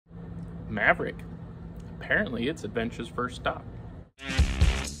Maverick. Apparently it's adventure's first stop.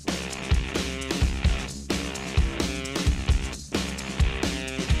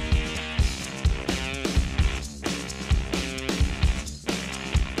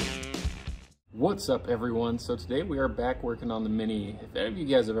 What's up everyone? So today we are back working on the Mini. If any of you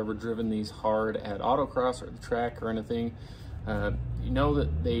guys have ever driven these hard at autocross or the track or anything, you know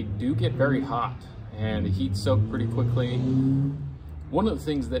that they do get very hot and heat soak pretty quickly. One of the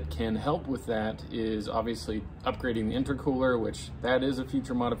things that can help with that is obviously upgrading the intercooler, which that is a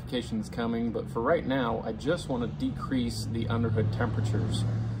future modification that's coming, but for right now I just want to decrease the underhood temperatures.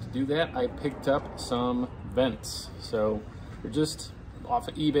 To do that I picked up some vents. So they're just off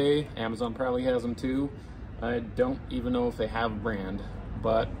of eBay. Amazon probably has them too. I don't even know if they have a brand,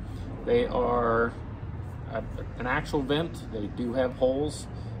 but they are an actual vent. They do have holes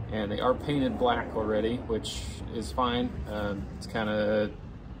and they are painted black already, which is fine. It's kind of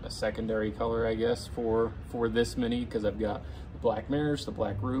a secondary color, I guess, for this Mini, because I've got the black mirrors, the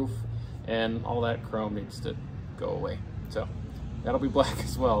black roof, and all that chrome needs to go away. So that'll be black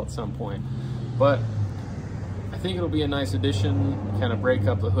as well at some point. But I think it'll be a nice addition, kind of break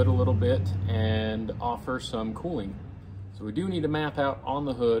up the hood a little bit and offer some cooling. So we do need to map out on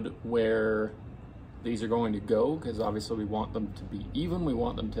the hood where these are going to go, because obviously we want them to be even. We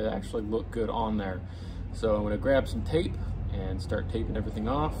want them to actually look good on there. So I'm going to grab some tape and start taping everything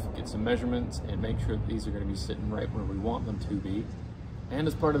off, get some measurements, and make sure that these are going to be sitting right where we want them to be. And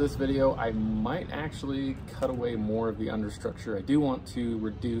as part of this video, I might actually cut away more of the understructure. I do want to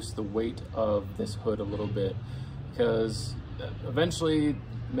reduce the weight of this hood a little bit, because eventually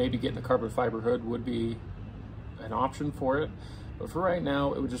maybe getting a carbon fiber hood would be an option for it. But for right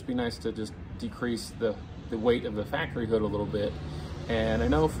now, it would just be nice to just decrease the weight of the factory hood a little bit. And I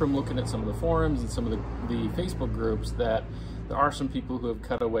know from looking at some of the forums and some of the Facebook groups that there are some people who have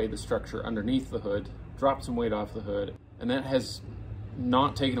cut away the structure underneath the hood, dropped some weight off the hood, and that has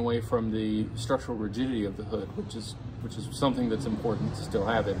not taken away from the structural rigidity of the hood, which is something that's important to still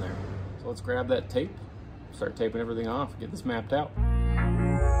have in there. So let's grab that tape, start taping everything off, get this mapped out.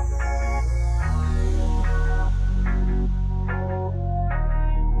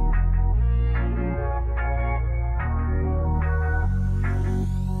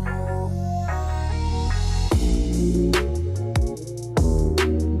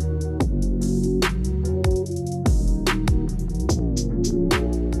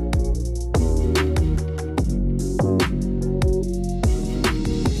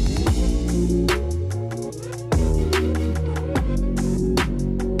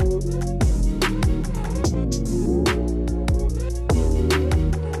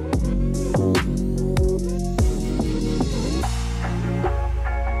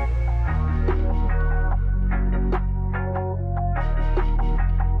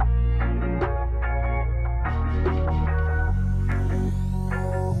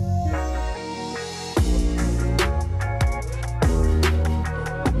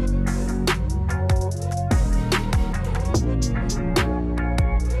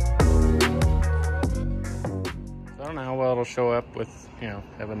 It'll show up with, you know,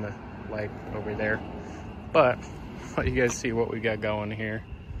 having the light over there, but let you guys see what we got going here.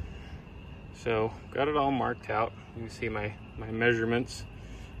 So got it all marked out. You can see my measurements,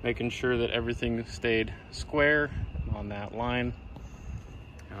 making sure that everything stayed square on that line.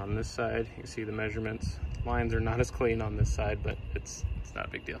 And on this side you can see the measurements. Lines are not as clean on this side, but it's not a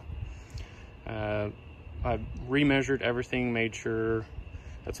big deal. I've remeasured everything, made sure.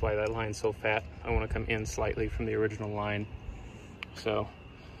 That's why that line's so fat. I want to come in slightly from the original line. So,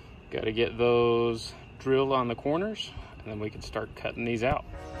 got to get those drilled on the corners, and then we can start cutting these out.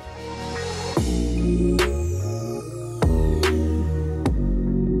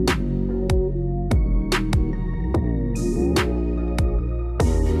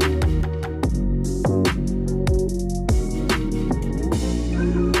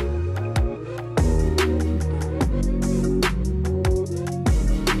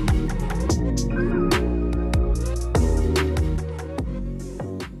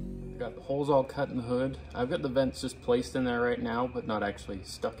 All cut in the hood. I've got the vents just placed in there right now, but not actually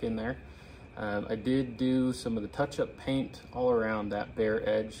stuck in there. I did do some of the touch-up paint all around that bare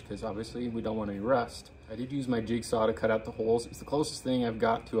edge, because obviously we don't want any rust. I did use my jigsaw to cut out the holes. It's the closest thing I've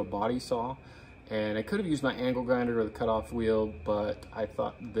got to a body saw, and I could have used my angle grinder or the cutoff wheel, but I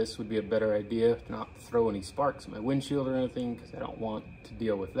thought this would be a better idea to not throw any sparks in my windshield or anything, because I don't want to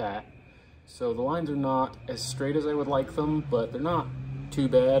deal with that. So the lines are not as straight as I would like them, but they're not too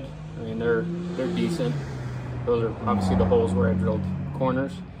bad. I mean, they're decent. Those are obviously the holes where I drilled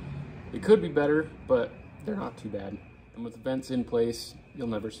corners. They could be better, but they're not too bad. And with the vents in place, you'll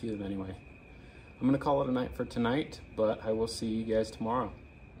never see them anyway. I'm gonna call it a night for tonight, but I will see you guys tomorrow.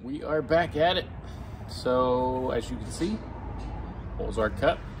 We are back at it. So as you can see, holes are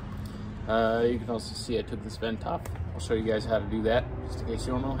cut. You can also see I took this vent off. I'll show you guys how to do that, just in case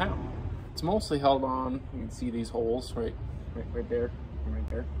you don't know how. It's mostly held on. You can see these holes right there, and right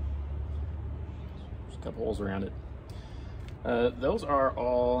there. There's a couple holes around it. Those are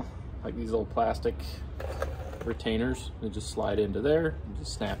all like these little plastic retainers. They just slide into there and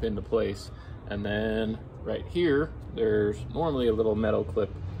just snap into place. And then right here, there's normally a little metal clip.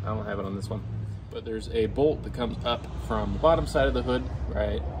 I don't have it on this one, but there's a bolt that comes up from the bottom side of the hood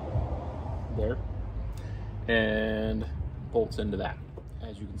right there and bolts into that.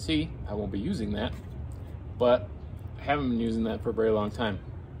 As you can see, I won't be using that, but I haven't been using that for a very long time,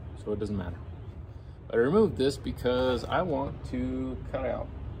 so it doesn't matter. But I removed this because I want to cut out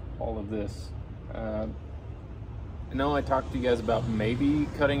all of this. I know I talked to you guys about maybe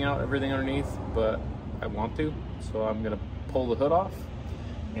cutting out everything underneath, but I want to, so I'm gonna pull the hood off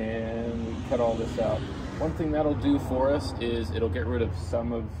and we cut all this out. One thing that'll do for us is it'll get rid of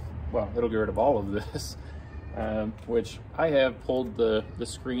it'll get rid of all of this, which I have pulled the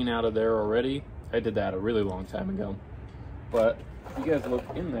screen out of there already. I did that a really long time ago. But if you guys look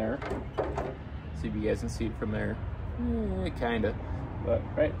in there, see if you guys can see it from there. Kinda. But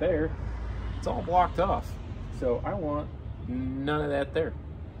right there, it's all blocked off. So I want none of that there.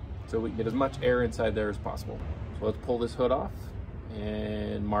 So we can get as much air inside there as possible. So let's pull this hood off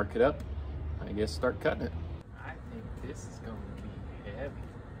and mark it up. I guess start cutting it. I think this is going to be heavy.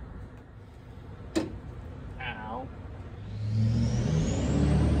 Ow.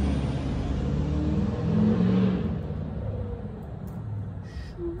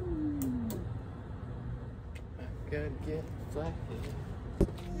 I gotta get flathead.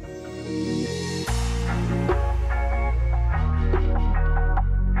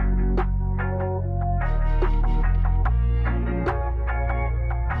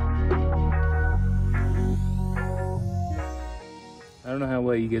 I don't know how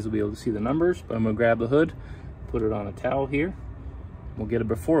well you guys will be able to see the numbers, but I'm gonna grab the hood, put it on a towel here. We'll get a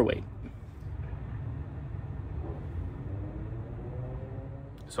before weight.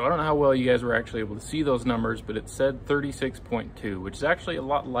 So I don't know how well you guys were actually able to see those numbers, but it said 36.2, which is actually a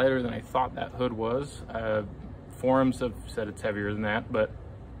lot lighter than I thought that hood was. Forums have said it's heavier than that, but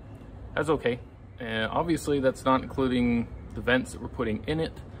that's okay. And obviously that's not including the vents that we're putting in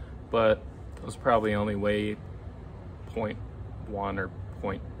it, but those probably only weigh 0.1 or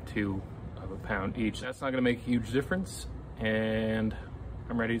 0.2 of a pound each. That's not gonna make a huge difference, and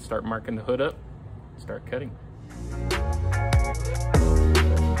I'm ready to start marking the hood up, start cutting.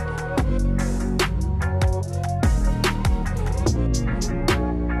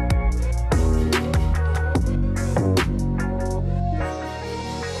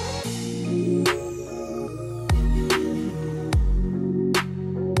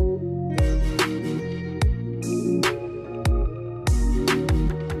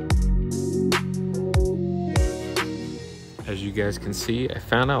 As you guys can see, I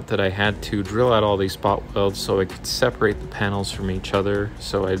found out that I had to drill out all these spot welds so I could separate the panels from each other.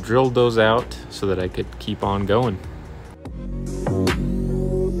 So I drilled those out so that I could keep on going.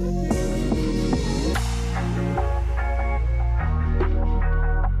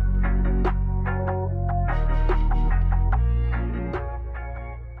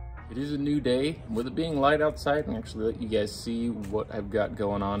 It is a new day. With it being light outside, and actually let you guys see what I've got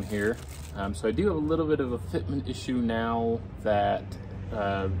going on here. So I do have a little bit of a fitment issue now that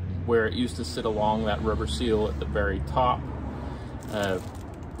where it used to sit along that rubber seal at the very top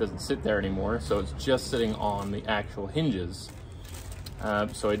doesn't sit there anymore, so it's just sitting on the actual hinges.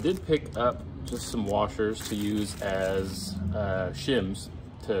 So I did pick up just some washers to use as shims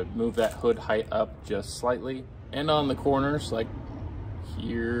to move that hood height up just slightly, and on the corners, like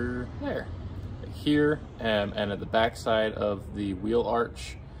here, there, here, and at the back side of the wheel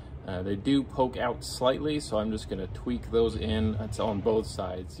arch. They do poke out slightly, so I'm just gonna tweak those in. It's on both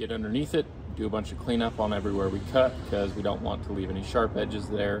sides. Get underneath it, do a bunch of cleanup on everywhere we cut, because we don't want to leave any sharp edges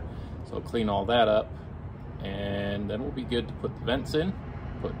there. So I'll clean all that up, and then we'll be good to put the vents in,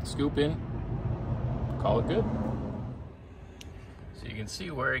 put the scoop in, call it good. So you can see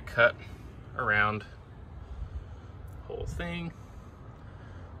where I cut around the whole thing,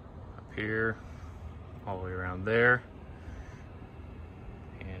 up here, all the way around there,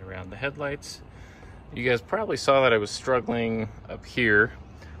 and around the headlights. You guys probably saw that I was struggling up here.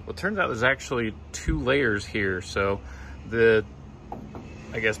 Well, it turns out there's actually two layers here. So the,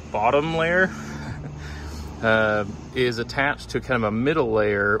 I guess, bottom layer is attached to kind of a middle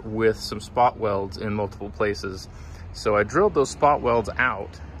layer with some spot welds in multiple places. So I drilled those spot welds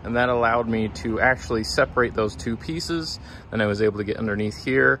out, and that allowed me to actually separate those two pieces. Then I was able to get underneath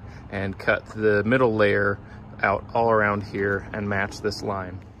here and cut the middle layer out all around here and match this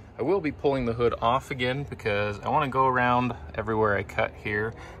line. I will be pulling the hood off again because I want to go around everywhere I cut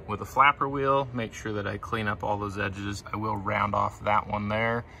here with a flapper wheel, make sure that I clean up all those edges. I will round off that one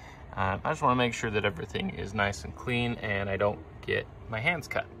there. I just want to make sure that everything is nice and clean and I don't get my hands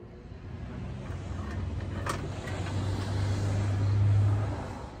cut.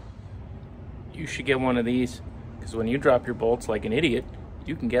 You should get one of these, because when you drop your bolts like an idiot,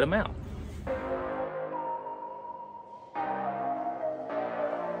 you can get them out.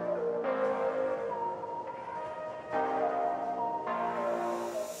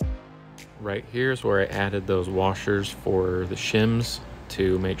 Right here is where I added those washers for the shims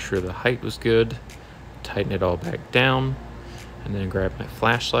to make sure the height was good, tighten it all back down, and then grab my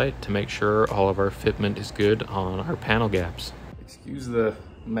flashlight to make sure all of our fitment is good on our panel gaps. Excuse the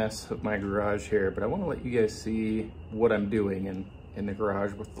mess of my garage here, but I want to let you guys see what I'm doing in the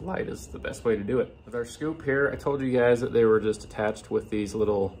garage with the light is the best way to do it. With our scoop here, I told you guys that they were just attached with these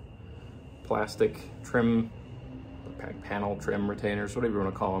little plastic trim, panel trim retainers, whatever you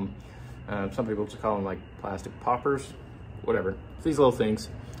want to call them. Some people just call them like plastic poppers, whatever. It's these little things,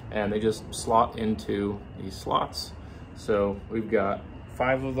 and they just slot into these slots. So we've got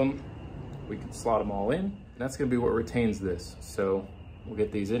 5 of them. We can slot them all in, and that's gonna be what retains this. So we'll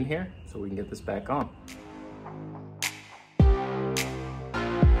get these in here so we can get this back on.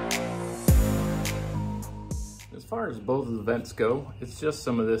 As far as both of the vents go, it's just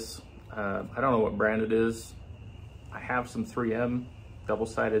some of this, I don't know what brand it is. I have some 3M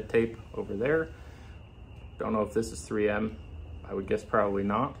double-sided tape over there. Don't know if this is 3M. I would guess probably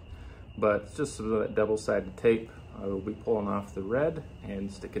not, but it's just some of that double-sided tape. I will be pulling off the red and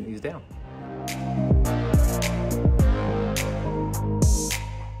sticking these down.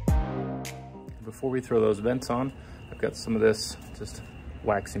 Before we throw those vents on, I've got some of this just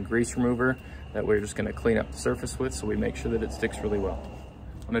wax and grease remover that we're just gonna clean up the surface with so we make sure that it sticks really well.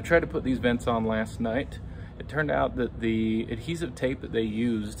 When I tried to put these vents on last night, it turned out that the adhesive tape that they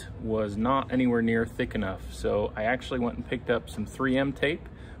used was not anywhere near thick enough. So I actually went and picked up some 3M tape,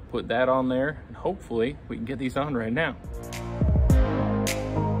 put that on there, and hopefully we can get these on right now.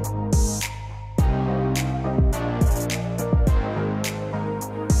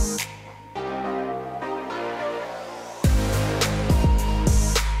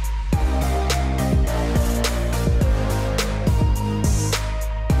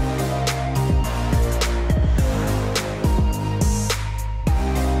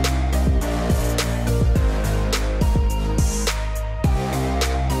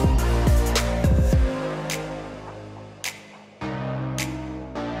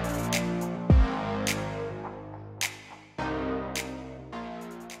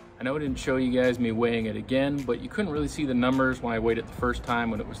 I know I didn't show you guys me weighing it again, but you couldn't really see the numbers when I weighed it the first time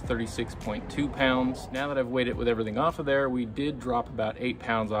when it was 36.2 pounds. Now that I've weighed it with everything off of there, we did drop about 8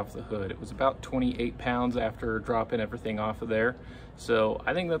 pounds off the hood. It was about 28 pounds after dropping everything off of there. So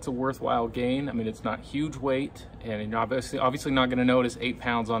I think that's a worthwhile gain. I mean, it's not huge weight, and you're obviously not gonna notice 8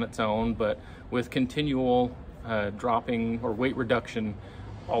 pounds on its own, but with continual dropping or weight reduction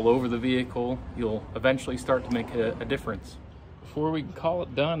all over the vehicle, you'll eventually start to make a difference. Before we can call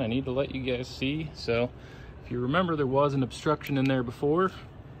it done, I need to let you guys see. So if you remember, there was an obstruction in there before.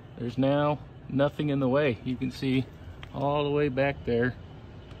 There's now nothing in the way. You can see all the way back there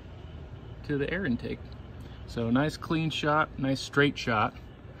to the air intake. So nice clean shot, nice straight shot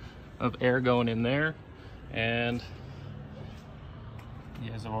of air going in there. And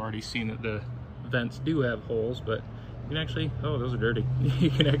you guys have already seen that the vents do have holes, but you can actually, oh, those are dirty. You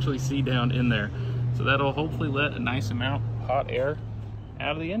can actually see down in there. So that'll hopefully let a nice amount of hot air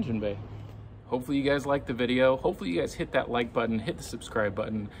out of the engine bay. Hopefully you guys liked the video. Hopefully you guys hit that like button, hit the subscribe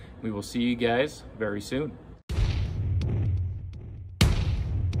button. We will see you guys very soon.